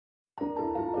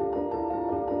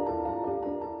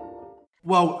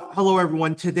Well, hello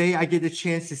everyone. Today I get a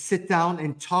chance to sit down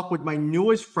and talk with my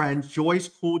newest friend, Joyce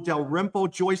Koo Dalrymple.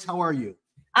 Joyce, how are you?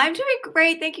 I'm doing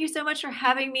great. Thank you so much for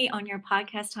having me on your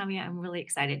podcast, Tommy. I'm really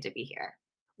excited to be here.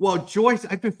 Well, Joyce,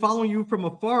 I've been following you from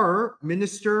afar,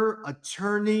 minister,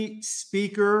 attorney,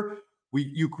 speaker.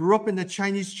 You grew up in the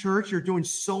Chinese church. You're doing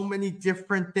so many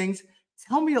different things.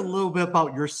 Tell me a little bit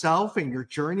about yourself and your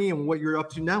journey and what you're up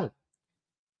to now.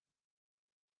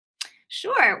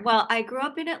 Sure. Well, I grew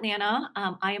up in Atlanta.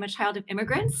 I am a child of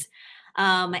immigrants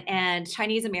and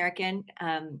Chinese American.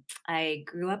 I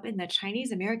grew up in the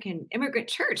Chinese American immigrant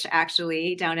church,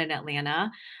 actually, down in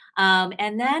Atlanta.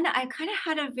 And then I kind of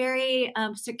had a very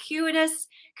circuitous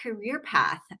career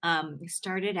path.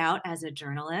 Started out as a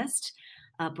journalist,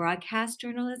 broadcast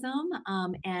journalism,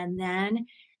 and then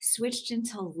switched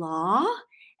into law.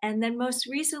 And then most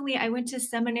recently, I went to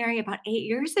seminary about 8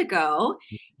 years ago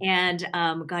and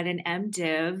got an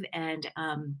MDiv and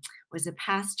was a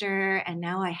pastor. And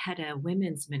now I had a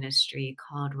women's ministry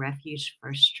called Refuge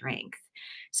for Strength.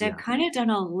 So I've Yeah. kind of done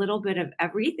a little bit of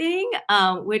everything,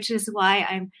 which is why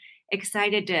I'm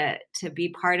excited to be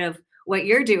part of what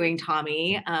you're doing,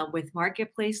 Tommy, with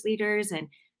marketplace leaders and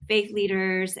faith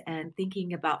leaders and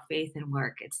thinking about faith and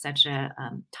work. It's such a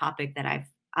topic that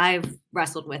I've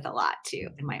wrestled with a lot too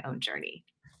in my own journey.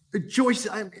 Joyce,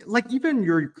 like even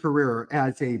your career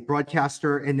as a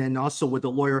broadcaster and then also with a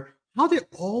lawyer, how did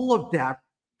all of that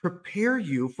prepare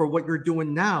you for what you're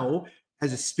doing now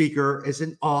as a speaker, as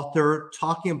an author,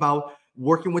 talking about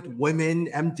working with women,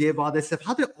 MDiv, all this stuff?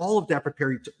 How did all of that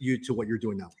prepare you to what you're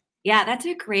doing now? Yeah, that's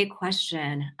a great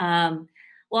question.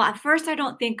 Well, at first, I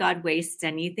don't think God wastes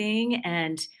anything.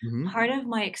 And Hmm. part of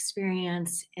my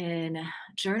experience in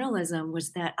journalism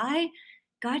was that I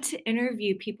got to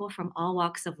interview people from all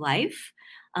walks of life,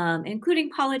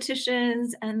 including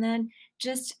politicians, and then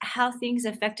just how things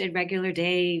affected regular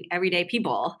day, everyday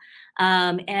people.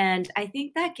 And I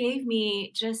think that gave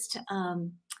me just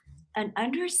an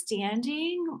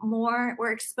understanding more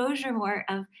or exposure more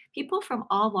of people from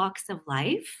all walks of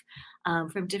life,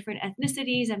 from different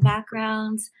ethnicities and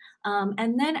backgrounds.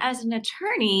 And then as an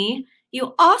attorney,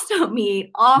 you also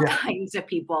meet all Yeah, kinds of yeah,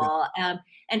 people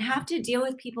and have to deal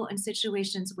with people in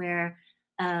situations where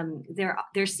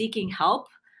they're seeking help.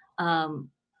 Um,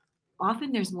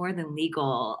 Often there's more than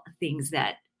legal things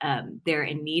that they're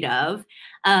in need of.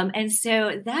 And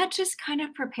so that just kind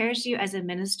of prepares you as a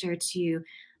minister to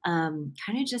kind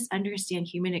of just understand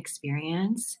human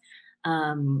experience,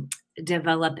 um,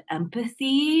 develop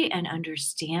empathy and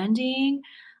understanding.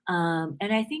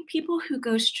 And I think people who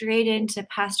go straight into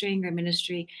pastoring or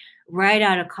ministry right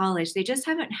out of college, they just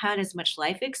haven't had as much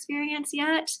life experience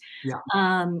yet. yeah.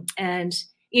 And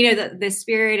the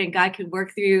spirit and God can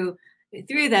work through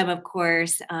them, of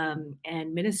course,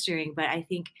 and ministering. But I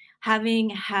think having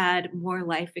had more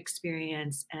life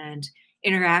experience and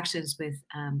interactions with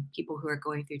people who are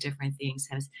going through different things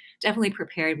has definitely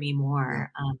prepared me Yeah.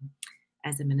 more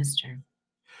as a minister.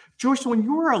 Joyce, when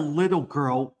you were a little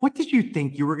girl, what did you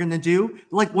think you were going to do?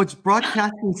 Like, was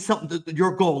broadcasting something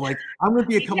your goal? Like, I'm going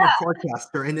to become a Yeah,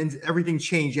 broadcaster, and then everything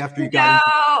changed after you got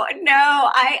into. no.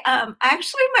 I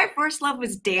actually my first love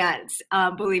was dance,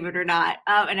 believe it or not.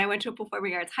 And I went to a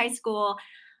performing arts high school.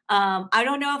 I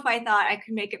don't know if I thought I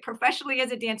could make it professionally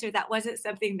as a dancer. That wasn't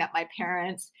something that my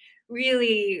parents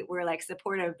really were like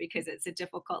supportive because it's a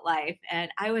difficult life.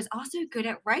 And I was also good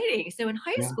at writing. So in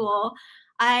high Yeah, school,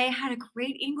 I had a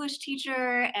great English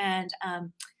teacher and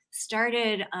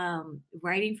started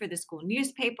writing for the school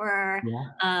newspaper.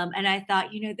 yeah, And I thought,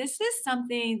 this is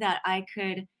something that I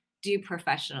could do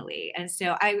professionally. And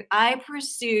so I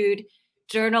pursued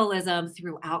journalism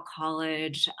throughout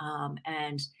college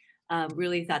and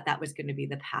really thought that was going to be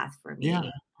the path for yeah.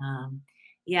 me.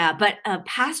 Yeah, but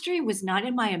pastoring was not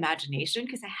in my imagination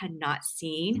because I had not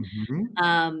seen Mhm.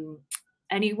 um,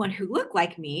 anyone who looked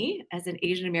like me as an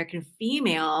Asian American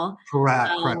female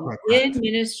Correct, correct, correct, in correct.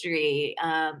 ministry,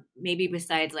 maybe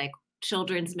besides like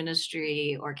children's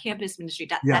ministry or campus ministry,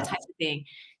 that type Yes. of thing.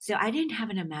 So I didn't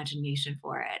have an imagination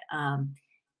for it.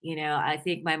 I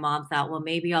think my mom thought, well,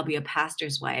 maybe I'll be a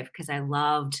pastor's wife because I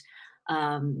loved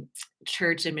um,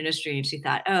 church and ministry, and she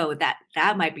thought, oh, that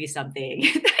might be something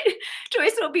that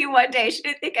Joyce will be one day. She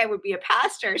didn't think I would be a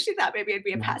pastor. She thought maybe I'd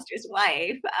be a Yeah. pastor's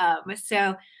wife.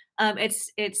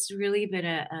 It's really been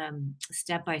a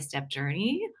step by step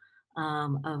journey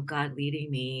of God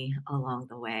leading me along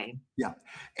the way. Yeah.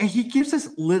 And he gives us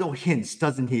little hints,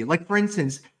 doesn't he? Like, for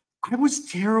instance, I was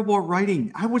terrible at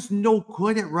writing. I was no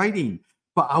good at writing,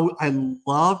 but I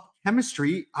loved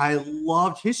chemistry. I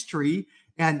loved history.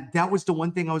 And that was the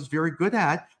one thing I was very good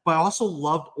at, but I also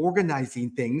loved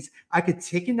organizing things. I could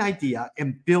take an idea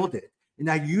and build it. And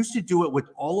I used to do it with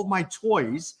all of my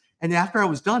toys. And after I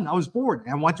was done, I was bored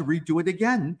and I wanted to redo it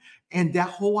again. And that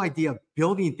whole idea of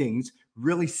building things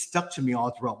really stuck to me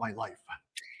all throughout my life.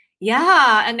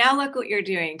 Yeah, and now look what you're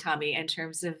doing, Tommy, in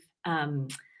terms of,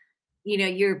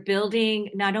 you're building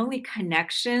not only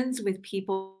connections with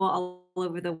people all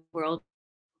over the world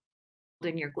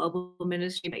in your global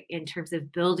ministry, but in terms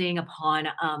of building upon,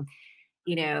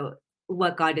 you know,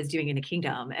 what God is doing in the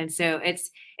kingdom. And so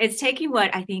it's taking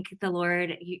what I think the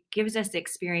Lord gives us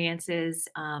experiences,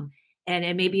 and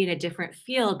it may be in a different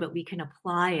field, but we can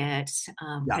apply it,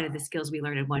 Yeah. kind of the skills we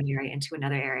learn in one area into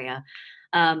another area.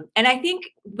 And I think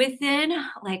within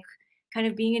like kind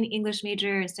of being an English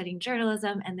major and studying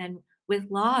journalism, and then with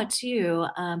law too,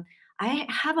 I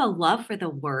have a love for the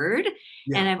word, and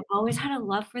Yeah. I've always had a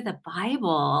love for the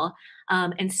Bible,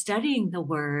 and studying the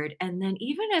word. And then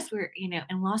even as we're,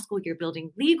 in law school, you're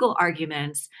building legal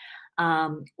arguments,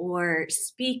 or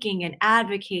speaking and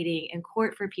advocating in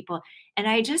court for people. And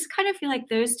I just kind of feel like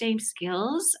those same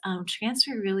skills,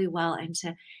 transfer really well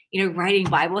into, writing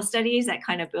Bible studies that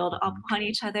kind of build upon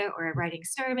each other, or writing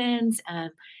sermons,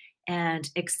 and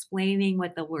explaining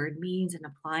what the word means and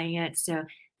applying it. So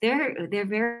they're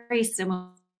very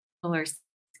similar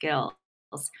skills.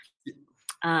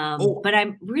 Oh, But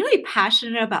I'm really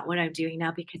passionate about what I'm doing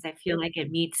now because I feel like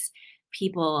it meets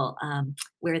people,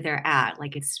 where they're at.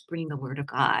 Like it's bringing the word of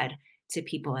God to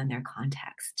people in their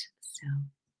context. So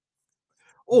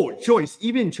oh, Joyce,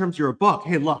 even in terms of your book,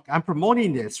 hey, look, I'm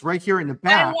promoting this right here in the I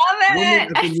back, love Women it.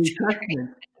 of the It's New so great. Testament.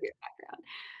 Your background.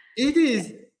 It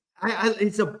is,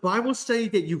 it's a Bible study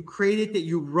that you created, that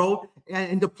you wrote.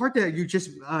 And the part that you just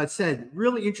said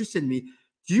really interested me.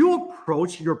 Do you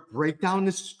approach your breakdown of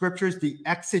the scriptures, the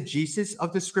exegesis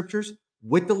of the scriptures,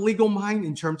 with the legal mind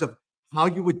in terms of how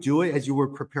you would do it as you were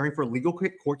preparing for a legal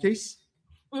court case?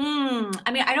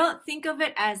 I mean, I don't think of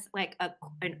it as like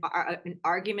an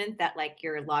argument that like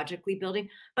you're logically building,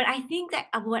 but I think that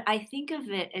what I think of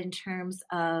it in terms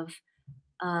of,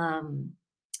 um,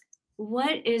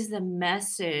 what is the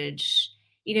message?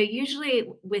 Usually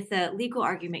with a legal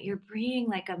argument, you're bringing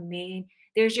like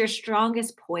there's your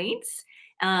strongest points.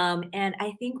 And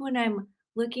I think when I'm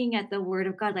looking at the word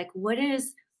of God, like what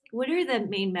are the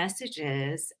main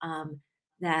messages,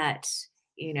 that,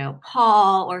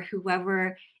 Paul or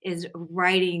whoever is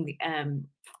writing,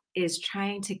 is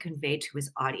trying to convey to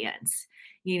his audience,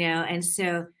 and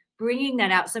so bringing that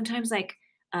out sometimes, like,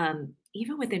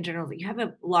 even within journalism, you have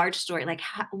a large story. Like,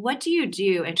 what do you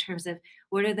do in terms of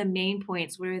what are the main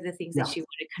points? What are the things Yeah, that you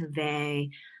want to convey?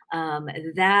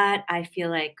 That I feel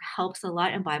like helps a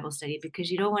lot in Bible study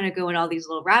because you don't want to go in all these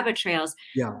little rabbit trails.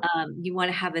 yeah. You want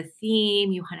to have a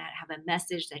theme, you want to have a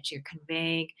message that you're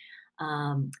conveying,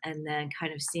 and then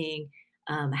kind of seeing,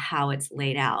 how it's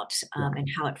laid out, Yeah. and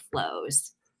how it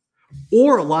flows.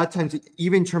 Or a lot of times,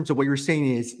 even in terms of what you're saying,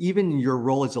 is even in your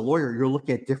role as a lawyer, you're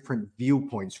looking at different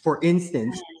viewpoints. For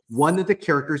instance, Yes. one of the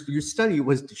characters you study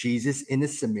was Jesus in the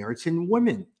Samaritan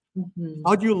woman. Mhm.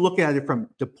 How do you look at it from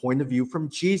the point of view from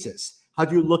Jesus? How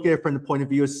do you look at it from the point of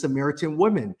view of Samaritan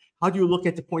women? How do you look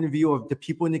at the point of view of the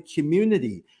people in the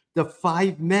community? The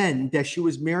five men that she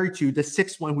was married to, the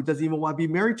sixth one who doesn't even want to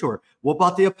be married to her. What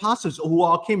about the apostles who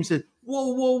all came and said, whoa,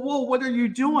 whoa, whoa, what are you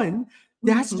doing?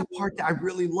 That's the part that I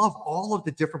really love, all of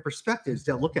the different perspectives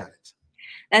that look at it.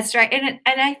 That's right, and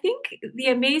I think the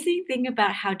amazing thing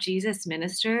about how Jesus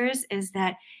ministers is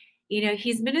that,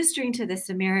 he's ministering to the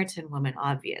Samaritan woman,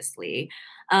 obviously,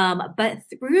 but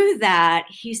through that,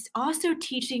 he's also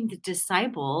teaching the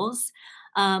disciples.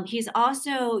 He's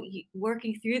also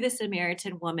working through the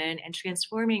Samaritan woman and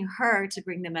transforming her to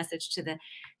bring the message to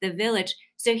the village.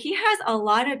 So he has a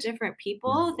lot of different Yeah.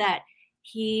 people that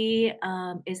he,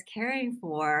 is caring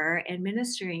for and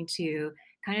ministering to,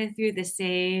 kind of through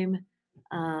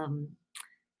um,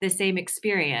 the same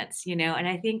experience, and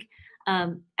I think,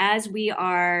 as we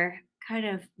are kind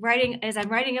of as I'm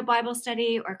writing a Bible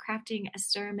study or crafting a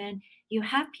sermon, you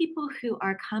have people who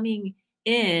are coming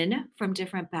in from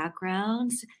different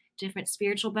backgrounds, different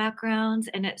spiritual backgrounds,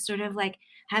 and it's sort of like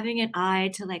having an eye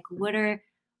to like what are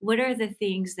the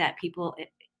things that people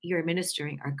you're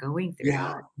ministering are going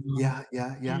Yeah. through. Yeah.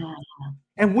 Yeah. Yeah. Yeah,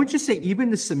 And would you say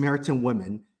even the Samaritan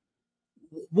women,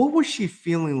 what was she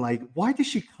feeling like? Why did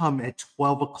she come at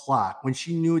 12 o'clock when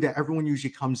she knew that everyone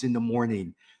usually comes in the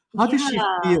morning? How did she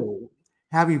yeah. feel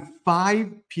having five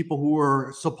people who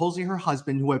were supposedly her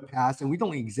husband who had passed? And we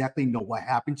don't exactly know what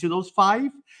happened to those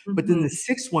five. But then Mhm. the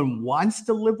sixth one wants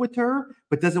to live with her,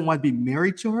 but doesn't want to be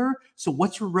married to her. So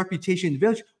what's her reputation in the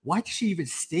village? Why did she even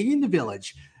stay in the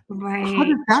village? How Right.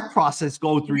 did that process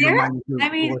go through your There mind as you're I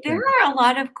mean, there looking? are a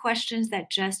lot of questions that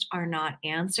just are not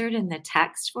answered in the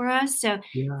text for us. So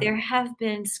Yeah, there have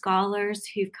been scholars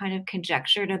who've kind of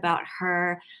conjectured about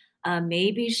her.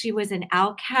 Maybe she was an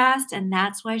outcast and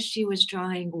that's why she was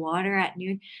drawing water at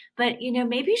noon. But,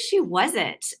 maybe she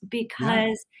wasn't yeah,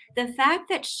 because the fact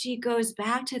that she goes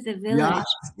back to the yes, village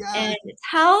and yes,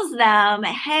 tells them,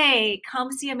 "Hey,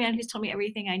 come see a man who's told me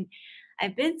everything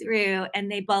I've been through," and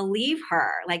they believe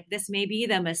her, like this may be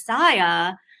the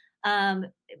Messiah. Um,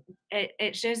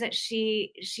 it shows that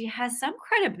she has some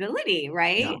credibility, yeah,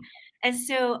 right? And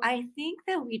so I think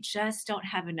that we just don't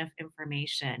have enough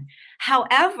information.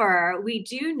 However, we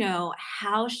do know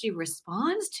how she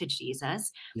responds to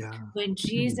Jesus yeah, when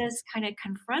Jesus kind of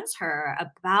confronts her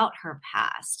about her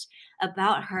past,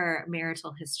 about her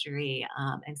marital history,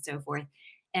 and so forth.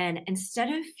 And instead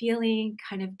of feeling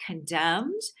kind of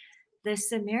condemned, the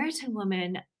Samaritan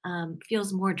woman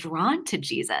feels more drawn to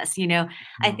Jesus. I yeah,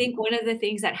 think one of the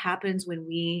things that happens when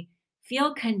we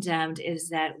feel condemned is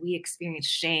that we experience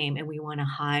shame and we want to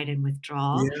hide and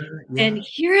withdraw. yeah, And yeah,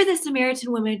 here, the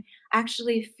Samaritan woman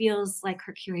actually feels like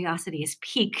her curiosity is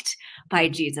piqued by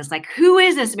Jesus. Like, who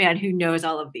is this man who knows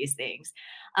all of these things?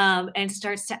 And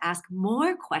starts to ask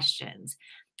more questions.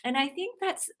 And I think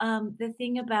that's the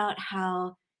thing about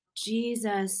how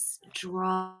Jesus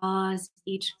draws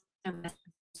each of us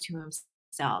to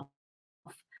himself.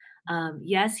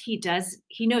 Yes, he does.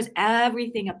 He knows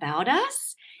everything about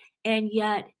us, and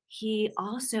yet he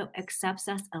also accepts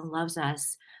us and loves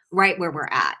us right where we're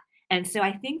at. And so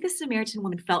I think the Samaritan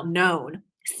woman felt known,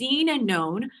 seen and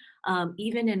known,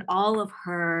 even in all of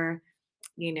her,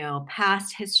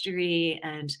 past history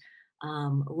and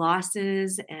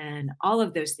losses and all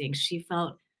of those things. She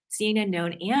felt seen and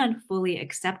known and fully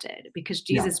accepted because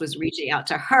yeah. Jesus was reaching out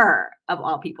to her of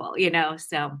all people.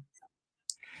 So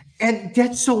And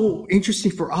that's so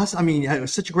interesting for us. I mean,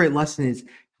 such a great lesson is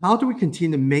how do we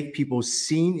continue to make people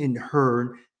seen and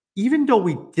heard, even though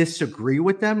we disagree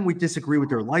with them, we disagree with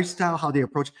their lifestyle, how they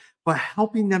approach, but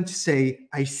helping them to say,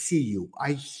 I see you,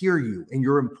 I hear you, and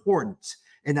you're important,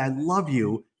 and I love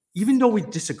you, even though we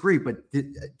disagree, but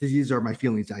these are my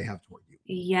feelings I have toward you.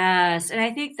 yes, and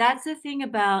I think that's the thing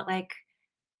about, like,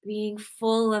 being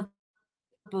full of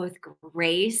both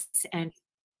grace and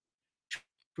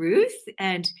truth,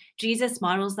 and Jesus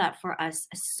models that for us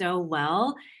so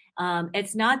well.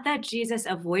 It's not that Jesus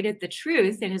avoided the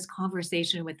truth in his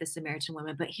conversation with the Samaritan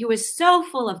woman, but he was so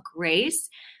full of grace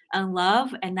and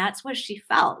love, and that's what she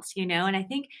felt. And I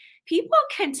think people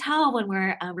can tell when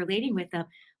we're relating with them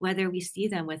whether we see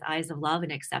them with eyes of love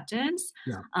and acceptance,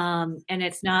 Yeah. and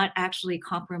it's not actually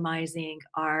compromising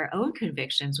our own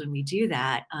convictions when we do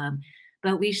that.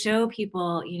 But we show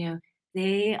people,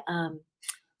 they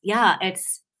yeah,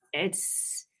 it's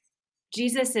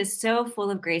Jesus is so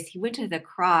full of grace. He went to the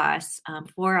cross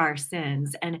for our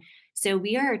sins, and so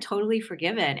we are totally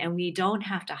forgiven, and we don't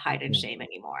have to hide in Yeah. shame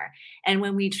anymore. And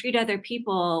when we treat other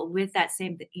people with that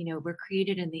same, we're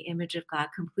created in the image of God,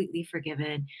 completely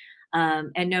forgiven.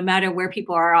 And no matter where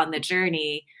people are on the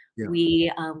journey, Yeah.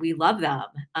 we love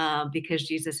them because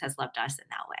Jesus has loved us in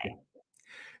that Yeah. way.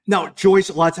 Now, Joyce,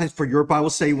 a lot of times for your Bible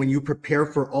study, when you prepare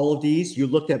for all of these, you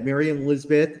looked at Mary and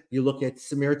Elizabeth, you look at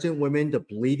Samaritan women, the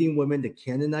bleeding women, the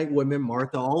Canaanite women,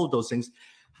 Martha, all of those things.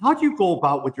 How do you go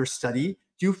about with your study?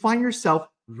 Do you find yourself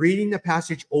reading the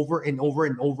passage over and over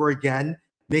and over again,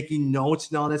 making notes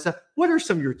and all that stuff? What are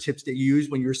some of your tips that you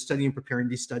use when you're studying and preparing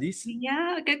these studies?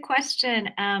 Yeah, good question.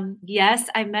 Yes,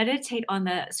 I meditate on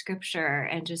the scripture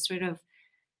and just sort of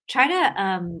try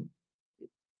to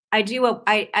I do a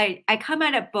I come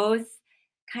at it both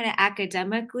kinda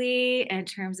academically in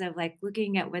terms of, like,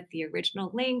 looking at what the original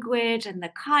language and the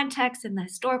context and the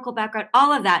historical background,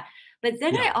 all of that, but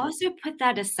then Yeah. I also put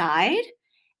that aside,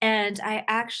 and I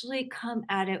actually come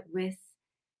at it with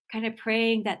kind of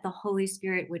praying that the Holy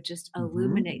Spirit would just Hmm.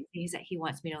 illuminate things that He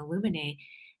wants me to illuminate.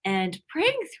 And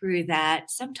praying through that,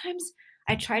 sometimes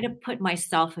I try to put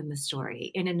myself in the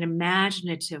story in an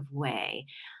imaginative way.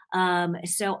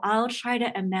 So I'll try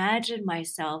to imagine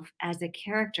myself as a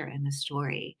character in the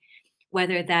story,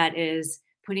 whether that is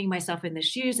putting myself in the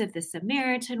shoes of the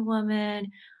Samaritan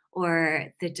woman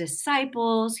or the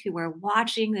disciples who are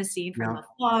watching the scene from Yeah.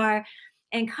 afar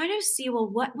and kind of see, well,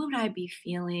 what would I be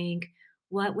feeling?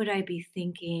 What would I be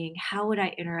thinking? How would I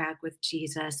interact with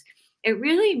Jesus? It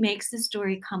really makes the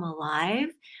story come alive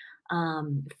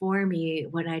for me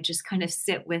when I just kind of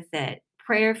sit with it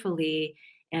prayerfully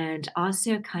and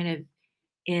also kind of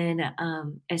in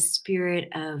a spirit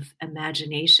of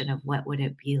imagination of what would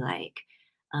it be like.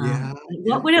 Yeah, What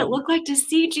yeah, would it look like to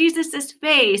see Jesus's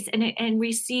face and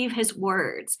receive his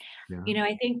words? yeah,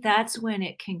 I think that's when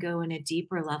it can go in a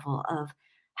deeper level of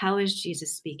how is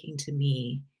Jesus speaking to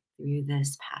me through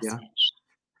this yeah. passage?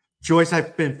 Joyce,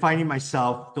 I've been finding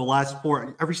myself the last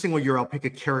every single year, I'll pick a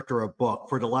character or a book.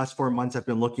 For the last 4 months, I've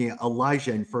been looking at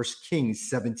Elijah in First Kings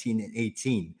 17 and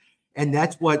 18. And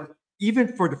that's what,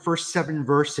 even for the first 7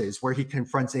 verses where he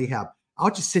confronts Ahab,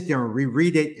 I'll just sit there and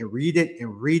reread it and read it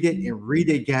and read it and read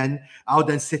it again. I'll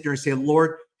then sit there and say,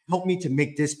 Lord, help me to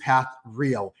make this path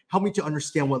real. Help me to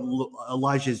understand what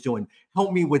Elijah is doing.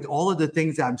 Help me with all of the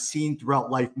things that I'm seeing throughout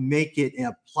life, make it and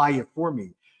apply it for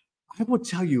me. I will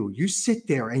tell you, you sit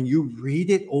there and you read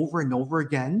it over and over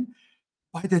again.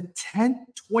 By the 10th,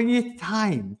 20th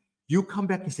time, you come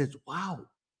back and says, wow,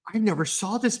 I never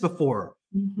saw this before.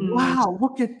 Mhm. Wow,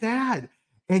 look at that.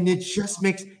 And it just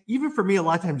makes, even for me, a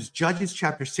lot of times, Judges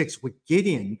chapter 6 with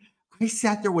Gideon, I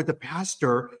sat there with the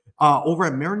pastor over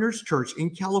at Mariners Church in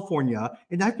California,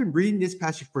 and I've been reading this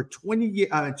passage for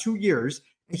 2 years,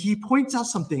 and he points out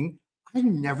something I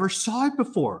never saw it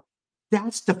before.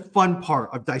 That's the fun part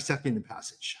of dissecting the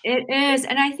passage. It is,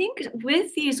 and I think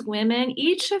with these women,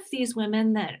 each of these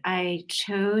women that I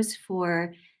chose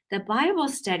for the Bible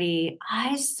study,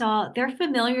 I saw they're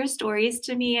familiar stories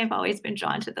to me. I've always been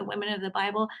drawn to the women of the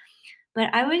Bible, but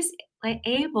I was, like,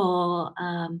 able,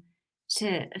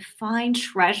 to find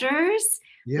treasures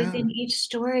Yeah, within each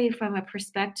story from a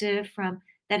perspective from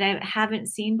that I haven't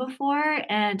seen before,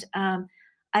 and,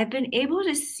 I've been able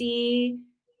to see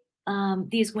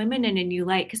these women in a new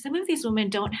light because some of these women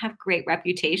don't have great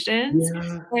reputations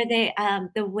yeah, where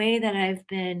the way that I've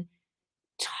been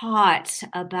taught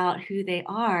about who they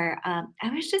are,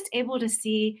 I was just able to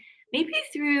see maybe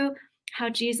through how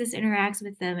Jesus interacts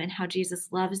with them and how Jesus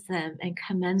loves them and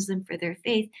commends them for their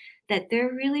faith, that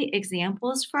they're really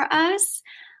examples for us,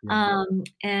 yeah.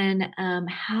 and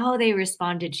how they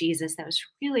respond to Jesus. That was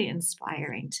really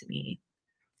inspiring to me.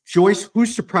 Joyce, who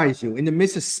surprised you in the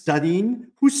midst of studying?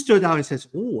 Who stood out and says,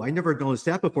 "Oh, I never noticed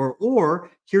that before," or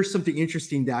 "Here's something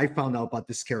interesting that I found out about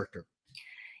this character."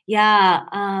 Yeah.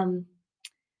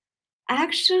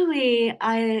 Actually,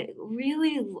 I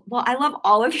love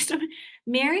all of these women.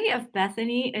 Mary of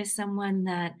Bethany is someone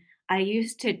that I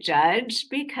used to judge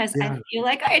because I Yeah. feel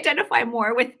like I identify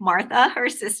more with Martha, her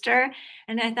sister,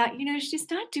 and I thought, she's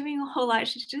not doing a whole lot.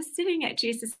 She's just sitting at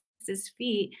Jesus's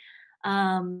feet.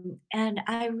 And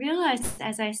I realized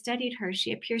as I studied her,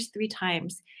 she appears 3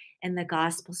 times in the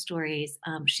gospel stories.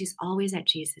 She's always at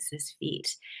Jesus's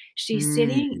feet. She's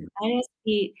sitting Mm, at his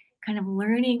feet, kind of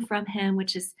learning from him,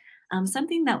 which is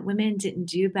something that women didn't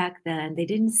do back then. They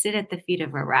didn't sit at the feet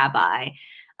of a rabbi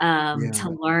to yeah,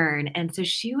 learn. And so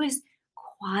she was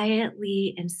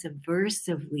quietly and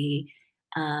subversively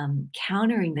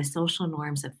countering the social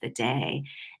norms of the day.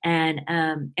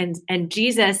 And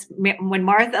Jesus, when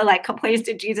Martha like complains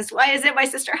to Jesus, why isn't my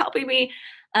sister helping me?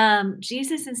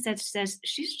 Jesus instead says,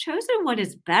 she's chosen what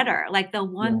is better, like the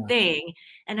one yeah, thing.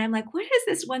 And I'm like, what is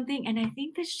this one thing? And I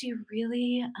think that she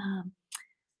really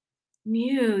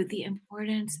knew the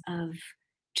importance of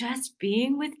just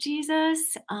being with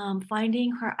Jesus,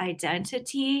 finding her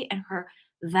identity and her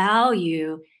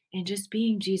value in just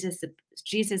being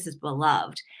Jesus's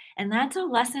beloved. And that's a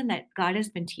lesson that God has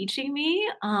been teaching me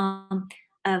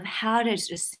of how to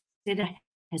just sit at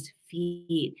his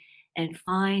feet and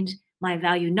find my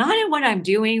value, not in what I'm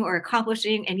doing or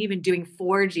accomplishing and even doing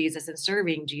for Jesus and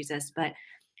serving Jesus, but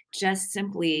just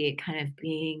simply kind of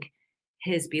being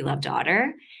his beloved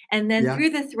daughter. And then yeah, through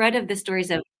the thread of the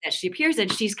stories of that she appears in,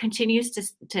 she continues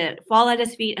to fall at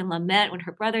his feet and lament when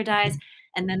her brother dies.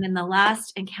 And then in the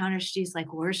last encounter, she's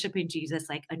like worshiping Jesus,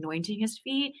 like anointing his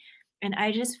feet. And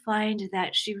I just find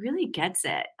that she really gets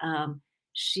it.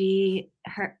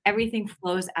 Her everything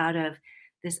flows out of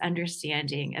this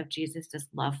understanding of Jesus'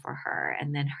 love for her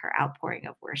and then her outpouring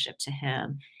of worship to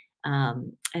him.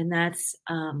 And that's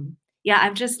yeah,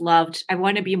 I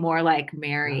wanna be more like yeah,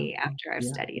 Mary after I've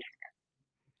yeah. studied.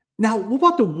 Now, what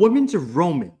about the women's of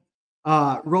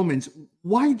Romans?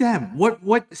 Why them?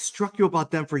 What struck you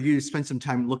about them for you to spend some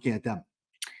time looking at them?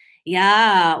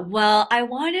 Yeah, well, I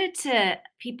wanted to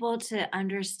people to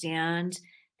understand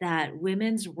that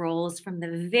women's roles from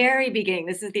the very beginning,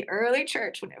 this is the early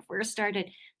church when it first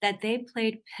started, that they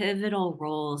played pivotal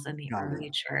roles in the Got it. early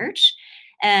church.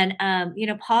 And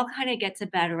Paul kind of gets a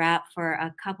bad rap for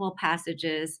a couple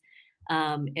passages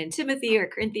in Timothy or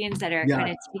Corinthians that are Yeah, kind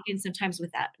of taken sometimes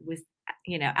with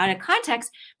out of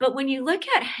context. But when you look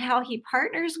at how he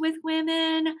partners with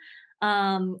women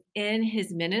in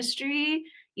his ministry,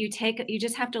 you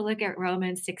just have to look at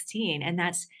Romans 16, and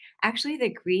that's actually the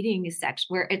greeting section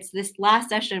where it's this last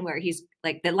session where he's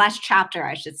like the last chapter,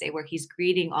 I should say, where he's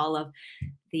greeting all of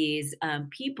these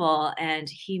people, and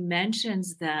he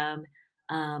mentions them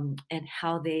and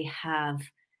how they have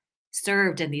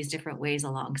served in these different ways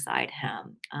alongside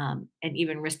him, and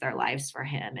even risked their lives for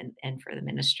him and for the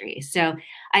ministry. So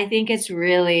I think it's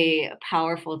really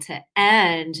powerful to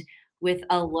end with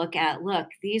a look,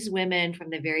 these women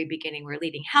from the very beginning were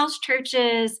leading house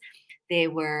churches, they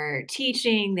were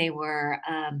teaching, they were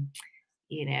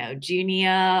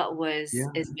Junia was Yeah,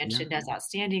 is yeah, mentioned as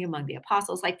outstanding among the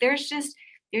apostles. Like there's just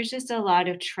a lot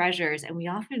of treasures, and we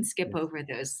often skip yes, over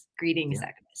those greeting yeah,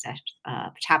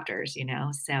 chapters.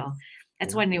 So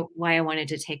that's yeah, why I wanted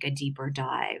to take a deeper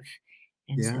dive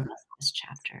into yeah. this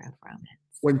chapter of Romans.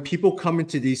 When people come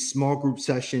into these small group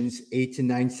sessions, 8 to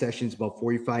 9 sessions, about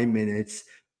 45 minutes,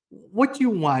 what do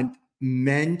you want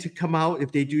men to come out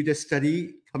if they do this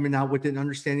study, coming out with an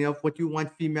understanding of? What do you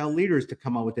want female leaders to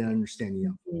come out with an understanding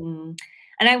of? Mhm.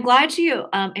 And I'm glad you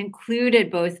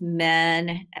included both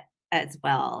men as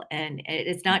well. And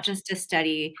it's not just a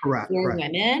study Correct, for correct.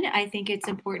 women. I think it's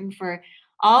important for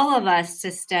all of us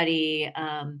to study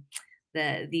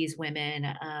these women.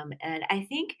 And I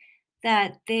think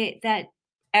that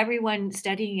everyone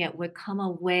studying it would come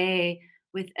away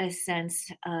with a sense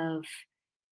of,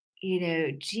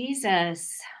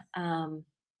 Jesus. Um,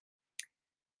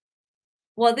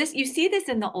 well, this you see this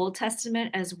in the Old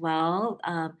Testament as well,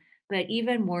 but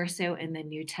even more so in the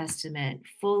New Testament,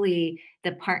 fully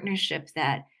the partnership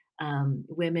that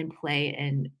women play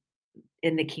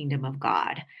in the kingdom of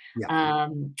God. Yeah.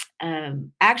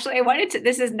 Actually, I wanted to.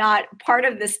 This is not part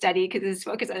of the study because it's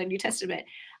focused on the New Testament.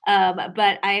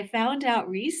 But I found out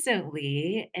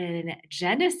recently in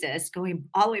Genesis, going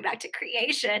all the way back to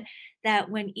creation, that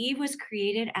when Eve was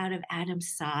created out of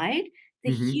Adam's side,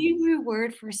 the Hmm. Hebrew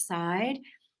word for side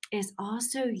is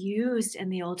also used in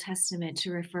the Old Testament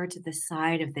to refer to the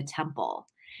side of the temple.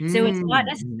 So it's not Mm.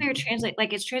 necessarily translate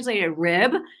like it's translated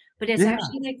rib, but it's Yeah.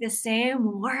 actually like the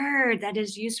same word that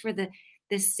is used for the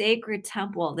sacred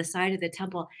temple, the side of the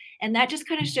temple. And that just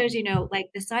kind of shows,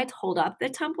 like the sides hold up the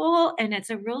temple, and it's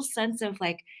a real sense of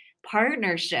like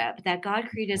partnership that God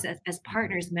created us as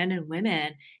partners, men and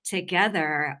women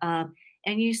together.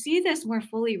 And you see this more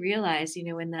fully realized,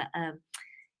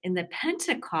 in the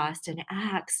Pentecost in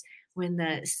Acts, when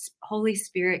the Holy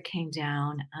Spirit came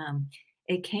down,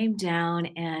 it came down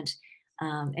and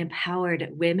empowered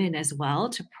women as well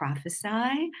to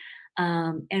prophesy.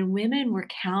 And women were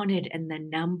counted in the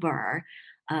number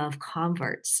of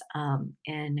converts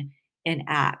in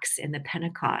Acts, in the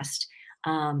Pentecost,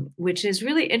 which is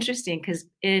really interesting because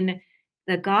in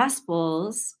the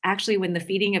Gospels, actually, when the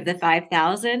feeding of the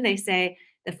 5,000, they say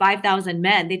the 5,000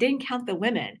 men, they didn't count the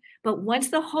women, but once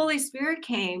the Holy Spirit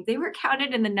came, they were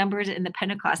counted in the numbers in the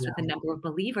Pentecost with the Yeah. number of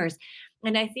believers.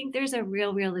 And I think there's a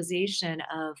real realization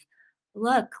of,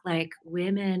 look, like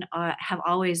women have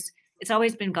always, it's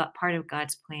always been part of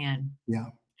God's plan Yeah.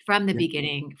 from the Yeah.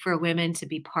 beginning for women to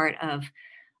be part of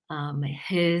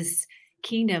his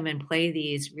kingdom and play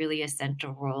these really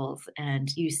essential roles.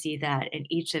 And you see that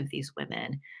in each of these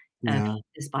women of Yeah.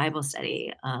 this Bible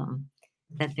study.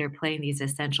 That they're playing these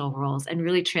essential roles and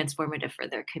really transformative for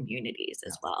their communities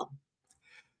as well.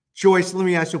 Joyce, let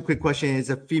me ask you a quick question. As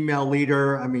a female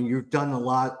leader, I mean, you've done a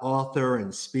lot, author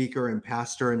and speaker and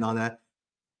pastor and all that.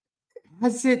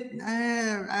 Has it,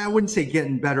 I wouldn't say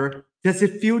getting better. Does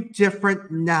it feel different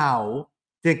now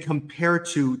than compared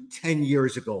to 10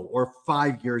 years ago or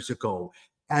 5 years ago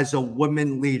as a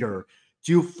woman leader?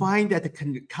 Do you find that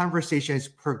the conversation has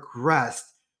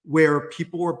progressed where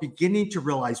people are beginning to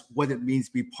realize what it means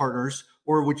to be partners?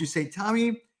 Or would you say,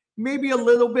 Tommy, maybe a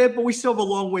little bit, but we still have a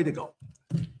long way to go?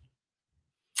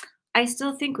 I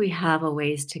still think we have a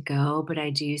ways to go, but I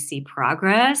do see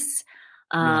progress.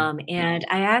 Yeah. And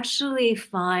I actually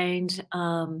find,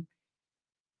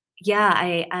 yeah,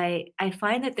 I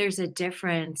find that there's a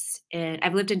difference in,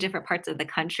 I've lived in different parts of the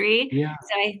country. Yeah.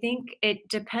 So I think it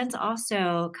depends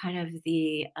also kind of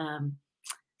the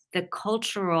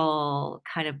cultural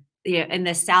kind of, in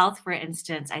the South, for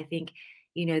instance, I think,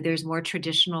 there's more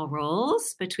traditional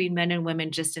roles between men and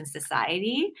women just in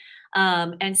society.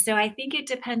 And so I think it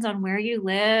depends on where you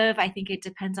live. I think it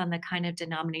depends on the kind of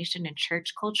denomination and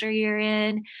church culture you're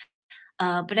in.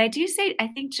 But I do say, I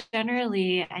think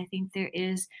generally, I think there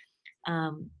is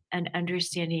an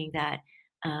understanding that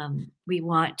we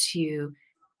want to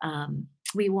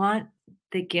we want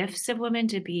the gifts of women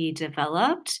to be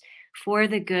developed for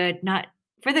the good, not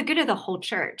for the good of the whole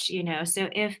church. So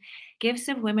if gifts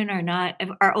of women are not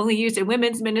are only used in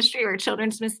women's ministry or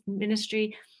children's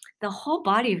ministry, the whole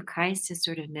body of Christ is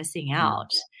sort of missing Yeah,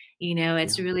 out. You know,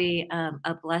 it's yeah, really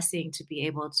a blessing to be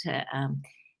able to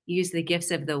use the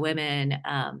gifts of the women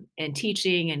in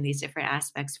teaching and these different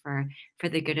aspects for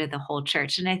the good of the whole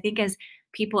church. And I think as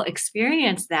people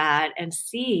experience that and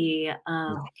see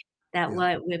yeah, that yeah.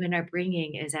 what women are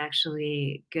bringing is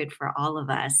actually good for all of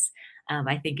us,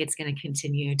 I think it's going to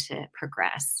continue to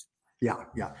progress. Yeah,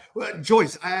 yeah. Well,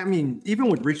 Joyce, I mean, even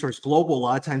with Resource Global, a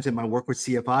lot of times in my work with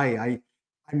CFI,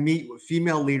 I meet with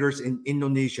female leaders in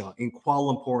Indonesia, in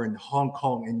Kuala Lumpur, in Hong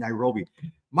Kong, and Nairobi.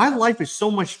 My life is so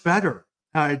much better.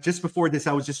 Just before this,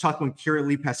 I was just talking with Kira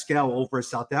Lee Pascal over in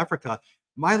South Africa.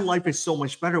 My life is so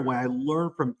much better when I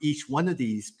learn from each one of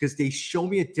these because they show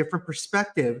me a different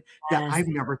perspective that Yes. I've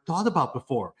never thought about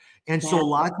before. And so Yeah. a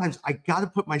lot of times I got to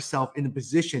put myself in a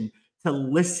position to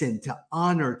listen, to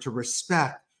honor, to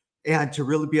respect, and to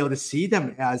really be able to see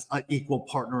them as an equal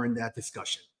partner in that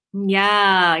discussion.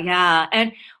 Yeah, yeah,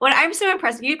 and what I'm so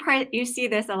impressed you see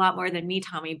this a lot more than me,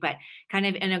 Tommy, but kind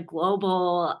of in a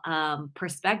global,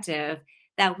 perspective,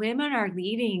 that women are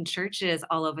leading churches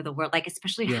all over the world, like,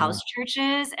 especially Yeah, house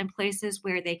churches and places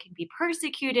where they can be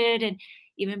persecuted and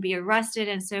even be arrested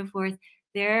and so forth.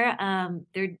 They're, um,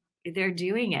 they're they're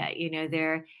doing it, you know,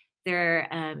 they're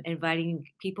inviting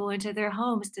people into their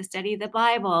homes to study the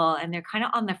Bible, and they're kinda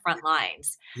on the front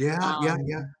lines. yeah, yeah,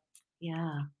 yeah. Um,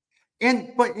 yeah.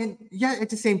 And yeah, at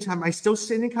the same time, I still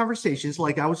sit in conversations.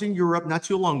 Like I was in Europe not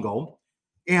too long ago,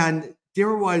 and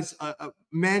there was a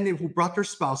men who brought their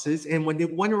spouses, and when they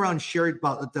went around and shared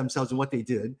about themselves and what they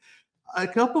did, a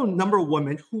couple number of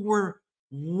women who were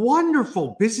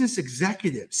wonderful business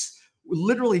executives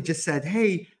literally just said,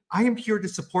 "Hey, I am here to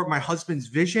support my husband's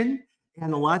vision,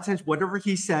 and a lot of times, whatever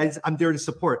he says, I'm there to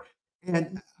support."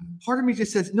 And part of me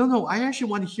just says, "No, no, I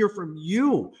actually want to hear from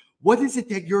you. What is it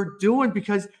that you're doing?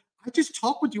 Because I just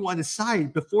talked with you on the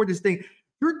side before this thing.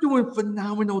 You're doing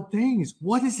phenomenal things.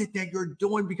 What is it that you're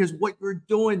doing? Because what you're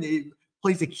doing it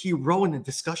plays a key role in the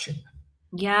discussion."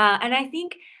 Yeah, and I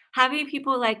think having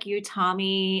people like you,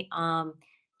 Tommy,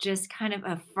 just kind of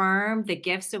affirm the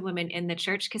gifts of women in the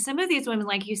church, because some of these women,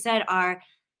 like you said, are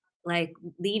like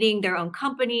leading their own Yeah,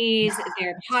 companies, they're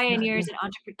yeah, yeah, pioneers and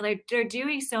entrepreneurs. They're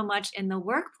doing so much in the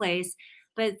workplace,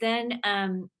 but then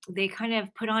they kind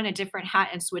of put on a different hat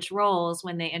and switch roles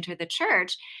when they enter the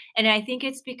church. And I think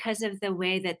it's because of the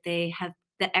way that they have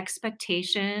the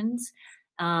expectations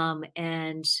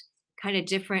and kind of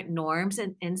different norms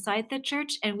inside the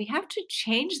church. And we have to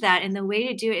change that. And the way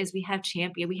to do it is we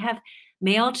have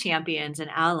male champions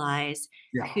and allies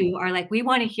yeah, who are like, "We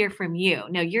wanna hear from you.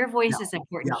 No, your yeah, voice is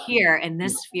important yeah, here in yeah,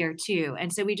 this sphere too."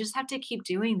 And so we just have to keep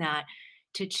doing that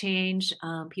to change,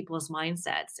 people's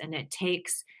mindsets, and it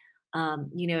takes,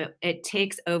 it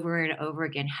takes over and over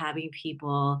again having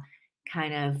people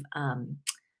kind of,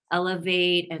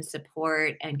 elevate and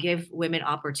support and give women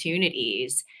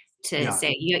opportunities to yeah.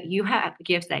 say, "You have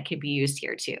gifts that could be used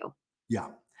here too." Yeah.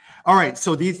 All right.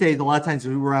 So these days, a lot of times as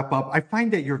we wrap up, I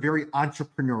find that you're very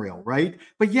entrepreneurial, right?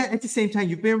 But yet at the same time,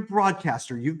 you've been a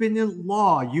broadcaster, you've been in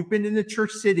law, you've been in the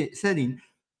church setting.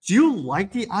 Do you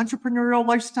like the entrepreneurial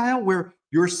lifestyle where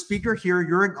you're a speaker here,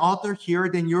 you're an author here,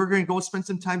 then you're going to go spend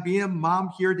some time being a mom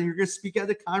here, then you're going to speak at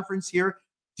a conference here?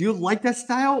 Do you like that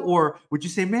style? Or would you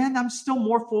say, man, I'm still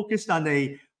more focused on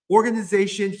a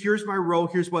organization. Here's my role.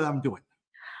 Here's what I'm doing.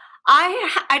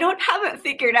 I don't have it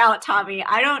figured out, Tommy.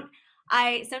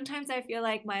 I sometimes I feel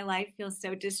like my life feels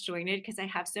so disjointed because I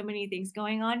have so many things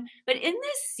going on. But in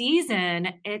this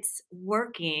season, it's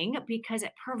working because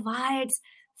it provides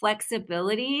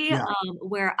flexibility Yeah.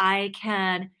 where I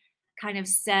can kind of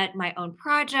set my own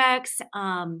projects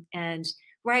and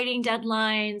writing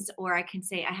deadlines, or I can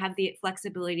say I have the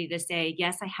flexibility to say,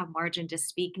 yes, I have margin to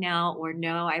speak now, or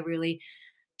no, I really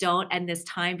don't end this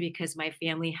time because my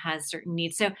family has certain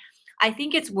needs. So I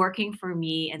think it's working for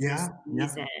me in this Yeah. Yeah.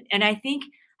 season. And I think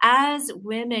as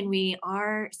women, we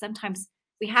are sometimes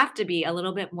we have to be a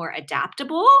little bit more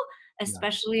adaptable, Yeah.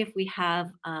 especially if we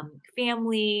have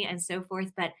family and so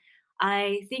forth. But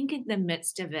I think in the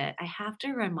midst of it, I have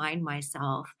to remind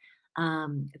myself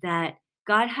that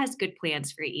God has good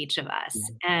plans for each of us.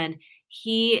 Yeah. And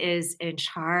He is in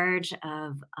charge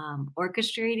of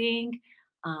orchestrating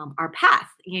our path,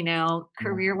 Yeah.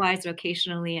 career wise,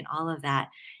 vocationally, and all of that.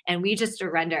 And we just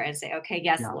surrender and say, okay,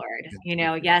 yes, Yeah. Lord, Yeah.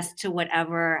 Yeah. yes to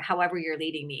whatever, however you're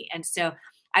leading me. And so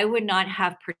I would not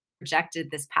have projected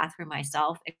this path for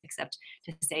myself except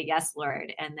to say, yes,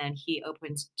 Lord. And then He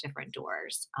opens different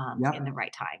doors in the Yeah.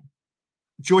 right time.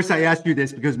 Joyce, I asked you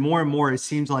this because more and more it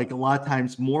seems like a lot of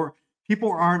times more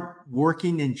people aren't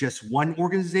working in just one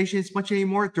organization as much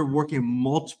anymore. They're working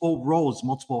multiple roles,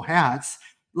 multiple hats.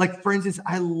 Like, for instance,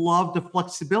 I love the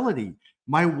flexibility.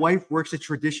 My wife works a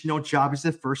traditional job as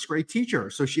a first grade teacher.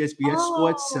 So she has to be at school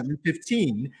at Oh,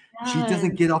 7:15. She yes.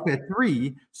 doesn't get up at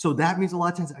 3. So that means a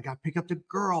lot of times I got to pick up the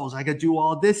girls. I got to do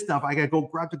all this stuff. I got to go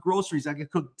grab the groceries. I got to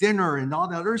cook dinner and all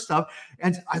that other stuff.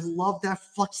 And I love that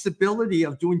flexibility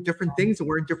of doing different things and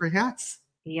wearing different hats.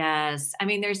 Yes. I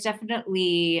mean, there's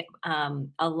definitely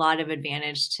a lot of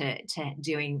advantage to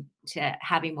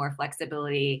having more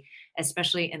flexibility,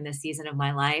 especially in this season of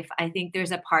my life. I think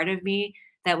there's a part of me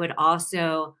that would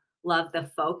also love the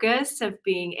focus of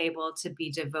being able to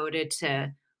be devoted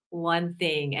to one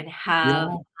thing and have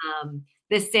Yeah.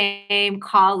 the same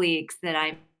colleagues that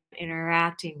I'm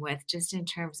interacting with, just in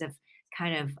terms of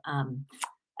kind of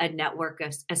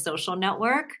a social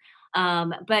network.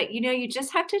 But you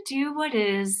just have to do what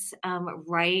is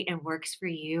right and works for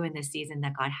you in the season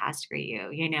that God has for you.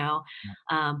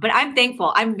 But I'm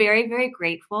thankful. I'm very, very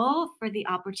grateful for the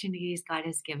opportunities God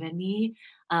has given me.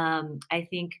 I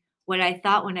think what I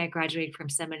thought when I graduated from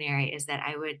seminary is that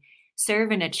I would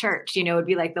serve in a church. Would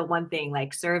be like the one thing,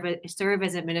 like serve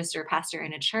as a minister, pastor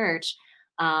in a church.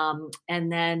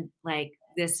 And then like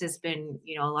this has been,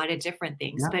 a lot of different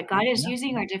things, Yeah. but God is Yeah.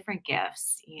 using our different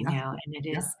gifts, Yeah. and it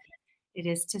Yeah. is it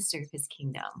is to serve his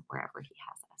kingdom wherever he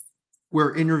has us.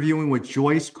 We're interviewing with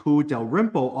Joyce Koo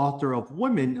Dalrymple, author of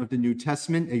Women of the New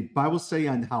Testament, a Bible study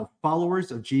on how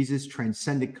followers of Jesus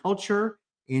transcended culture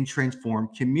and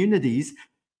transformed communities.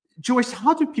 Joyce,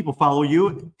 how do people follow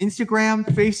you? Instagram,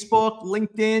 Facebook,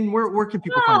 LinkedIn? Where can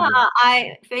people find you?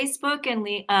 I Facebook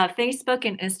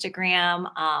and Instagram.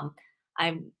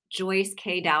 I'm Joyce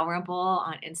K Dalrymple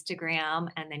on Instagram,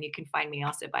 and then you can find me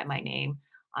also by my name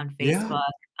on Yeah, Facebook.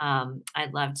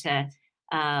 I'd love to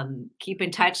keep in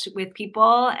touch with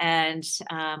people, and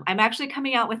I'm actually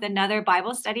coming out with another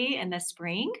Bible study in the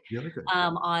spring really good.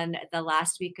 on the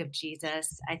last week of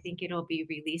Jesus. I think it'll be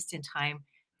released in time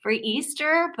for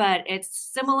Easter, but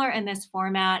it's similar in this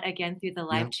format again through the Yeah,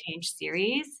 Life Change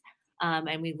series.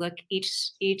 And we look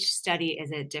each study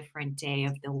is a different day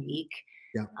of the week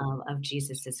yeah, of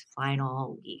Jesus's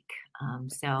final week.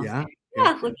 So yeah, yeah.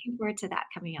 yeah, looking forward to that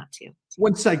coming out too.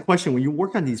 One side question: when you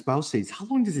work on these Bible studies, how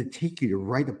long does it take you to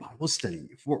write a Bible study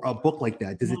for a book like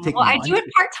that? Does it Yeah, take well, I do months?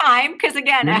 it part-time because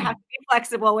again, I Yeah, have to be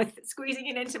flexible with squeezing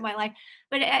it into my life.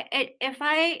 But if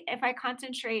I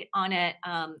concentrate on it,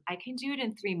 I can do it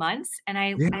in 3 months, and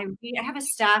yeah, I have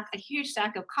a huge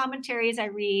stack of commentaries I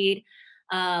read.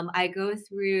 I go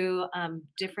through,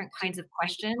 different kinds of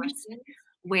questions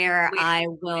where I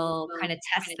will kinda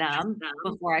test them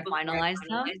before I finalize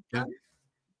them. yeah.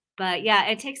 But yeah,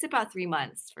 it takes about 3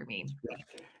 months for me.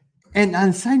 And on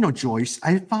a side note, Joyce,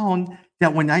 I found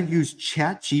that when I use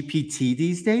Chat GPT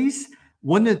these days,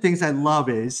 one of the things I love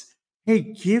is, hey,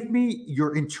 give me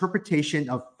your interpretation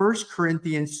of First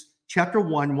Corinthians chapter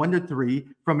 1, 1 to 3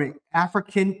 from an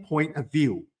African point of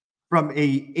view, from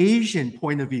a Asian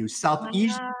point of view,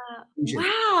 Southeast Wow. Asian. It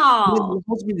Wow!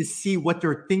 allows me to see what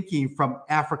they're thinking from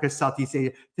Africa, Southeast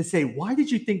Asia, to say, why did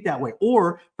you think that way?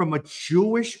 Or from a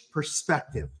Jewish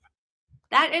perspective.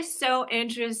 That is so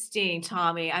interesting,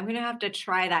 Tommy. I'm gonna have to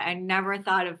try that. I never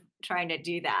thought of trying to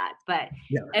do that, but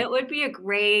Yeah. it would be a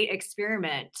great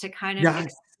experiment to kind of Yes.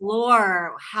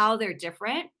 explore how they're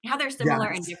different, how they're similar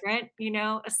and Yes. different.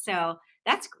 So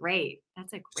that's great.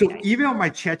 That's a great So idea. even on my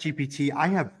ChatGPT, I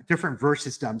have different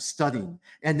verses that I'm studying,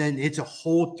 and then it's a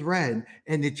whole thread,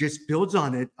 and it just builds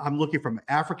on it. I'm looking from an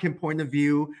African point of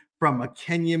view, from a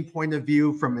Kenyan point of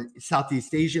view, from a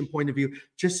Southeast Asian point of view,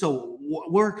 just so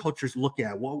what our cultures look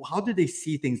at. Well, how do they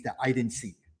see things that I didn't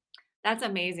see? That's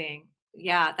amazing.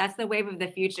 Yeah, that's the wave of the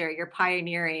future. You're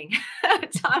pioneering,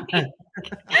 Tommy.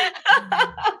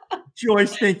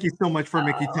 Joyce, thank you so much for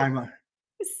making Oh, time.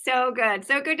 so good.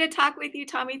 So good to talk with you,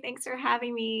 Tommy. Thanks for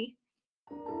having me.